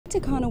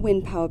Turkana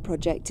Wind Power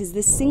project is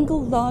the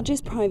single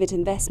largest private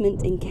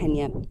investment in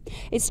Kenya.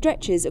 It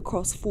stretches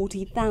across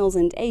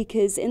 40,000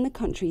 acres in the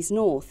country's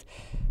north.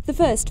 The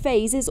first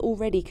phase is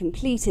already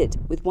completed,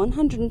 with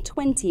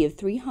 120 of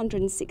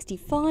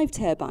 365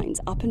 turbines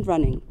up and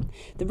running.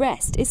 The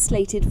rest is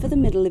slated for the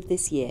middle of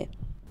this year.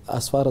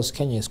 As far as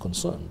Kenya is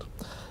concerned,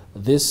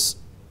 this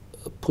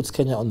puts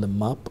Kenya on the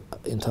map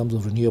in terms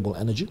of renewable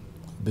energy,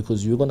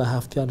 because you're going to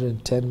have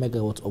 310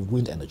 megawatts of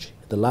wind energy,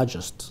 the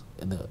largest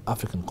in the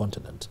African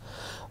continent.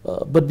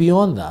 But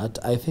beyond that,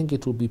 I think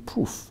it will be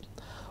proof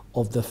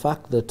of the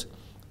fact that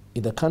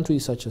in a country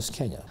such as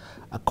Kenya,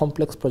 a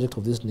complex project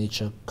of this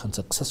nature can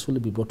successfully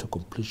be brought to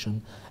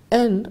completion,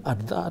 and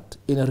at that,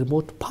 in a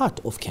remote part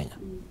of Kenya.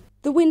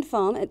 The wind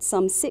farm, at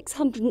some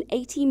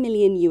 $680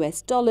 million,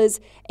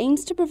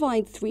 aims to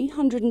provide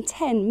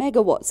 310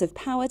 megawatts of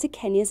power to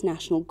Kenya's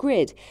national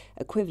grid,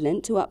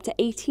 equivalent to up to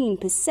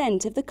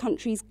 18% of the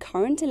country's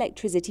current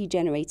electricity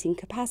generating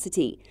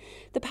capacity.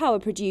 The power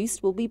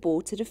produced will be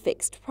bought at a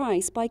fixed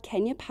price by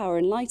Kenya Power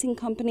and Lighting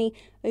Company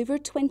over a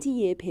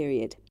 20-year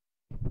period.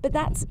 But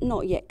that's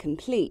not yet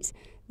complete.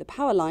 The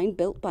power line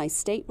built by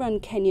state-run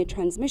Kenya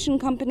Transmission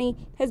Company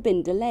has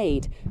been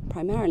delayed,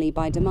 primarily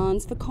by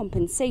demands for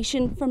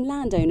compensation from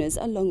landowners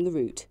along the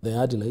route. There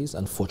are delays,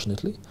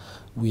 unfortunately.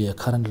 We are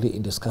currently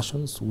in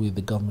discussions with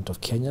the government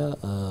of Kenya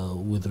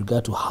with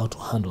regard to how to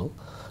handle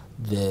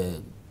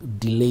the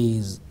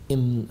delays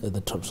in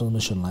the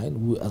transmission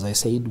line. As I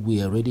said, we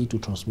are ready to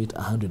transmit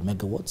 100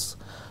 megawatts.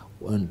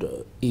 And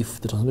if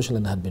the transmission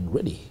line had been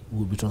ready,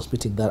 we'll be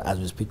transmitting that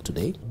as we speak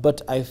today.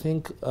 But I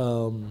think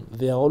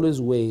there are always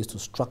ways to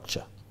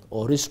structure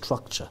or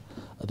restructure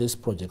this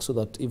project so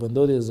that even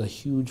though there's a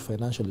huge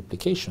financial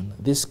implication,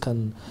 this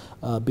can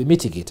be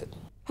mitigated.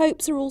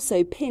 Hopes are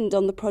also pinned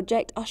on the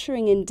project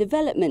ushering in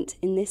development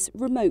in this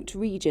remote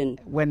region.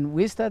 When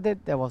we started,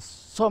 there was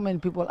so many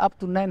people, up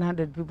to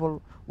 900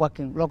 people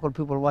working, local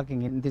people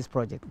working in this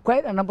project.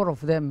 Quite a number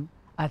of them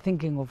are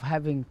thinking of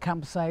having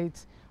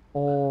campsites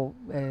or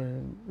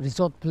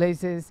resort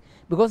places,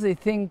 because they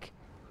think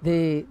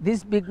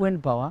this big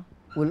wind power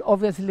will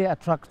obviously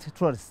attract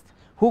tourists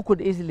who could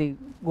easily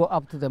go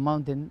up to the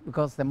mountain,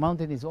 because the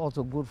mountain is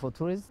also good for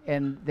tourists,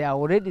 and they are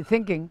already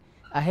thinking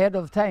ahead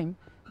of time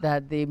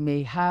that they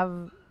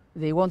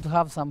want to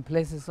have some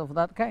places of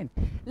that kind.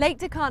 Lake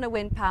Turkana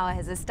Wind Power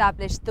has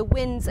established the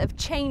Winds of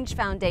Change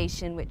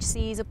Foundation, which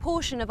sees a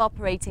portion of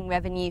operating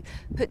revenue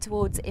put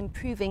towards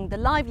improving the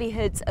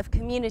livelihoods of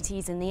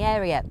communities in the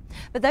area.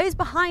 But those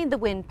behind the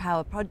wind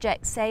power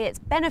project say its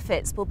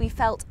benefits will be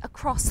felt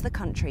across the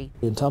country.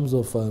 In terms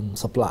of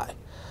supply,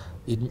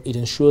 it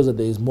ensures that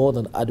there is more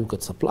than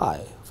adequate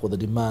supply for the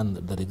demand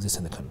that exists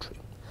in the country.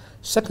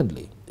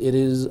 Secondly, it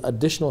is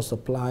additional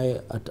supply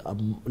at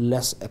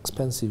less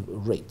expensive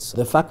rates.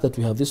 The fact that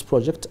we have this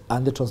project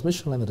and the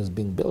transmission line that is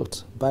being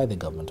built by the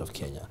government of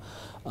Kenya,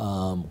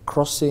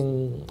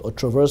 crossing or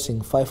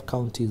traversing 5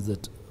 counties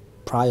that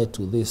prior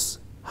to this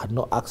had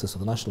no access to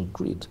the national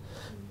grid,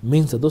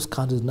 means that those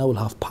counties now will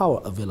have power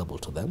available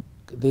to them.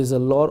 There's a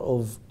lot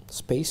of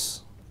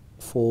space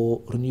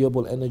for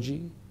renewable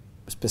energy,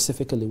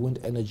 specifically wind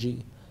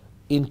energy,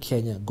 in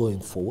Kenya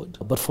going forward.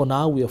 But for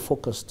now, we are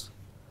focused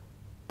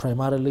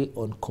primarily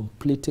on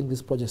completing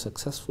this project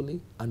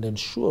successfully and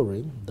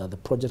ensuring that the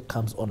project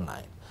comes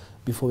online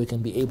before we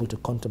can be able to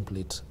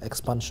contemplate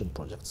expansion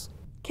projects.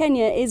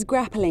 Kenya is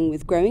grappling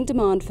with growing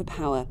demand for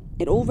power.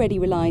 It already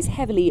relies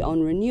heavily on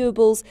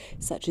renewables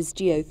such as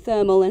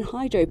geothermal and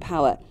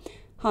hydropower.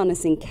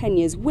 Harnessing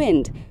Kenya's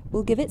wind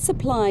will give its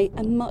supply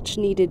a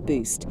much-needed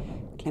boost.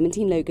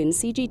 Clementine, Logan,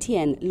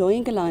 CGTN,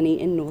 Logan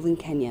in northern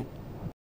Kenya.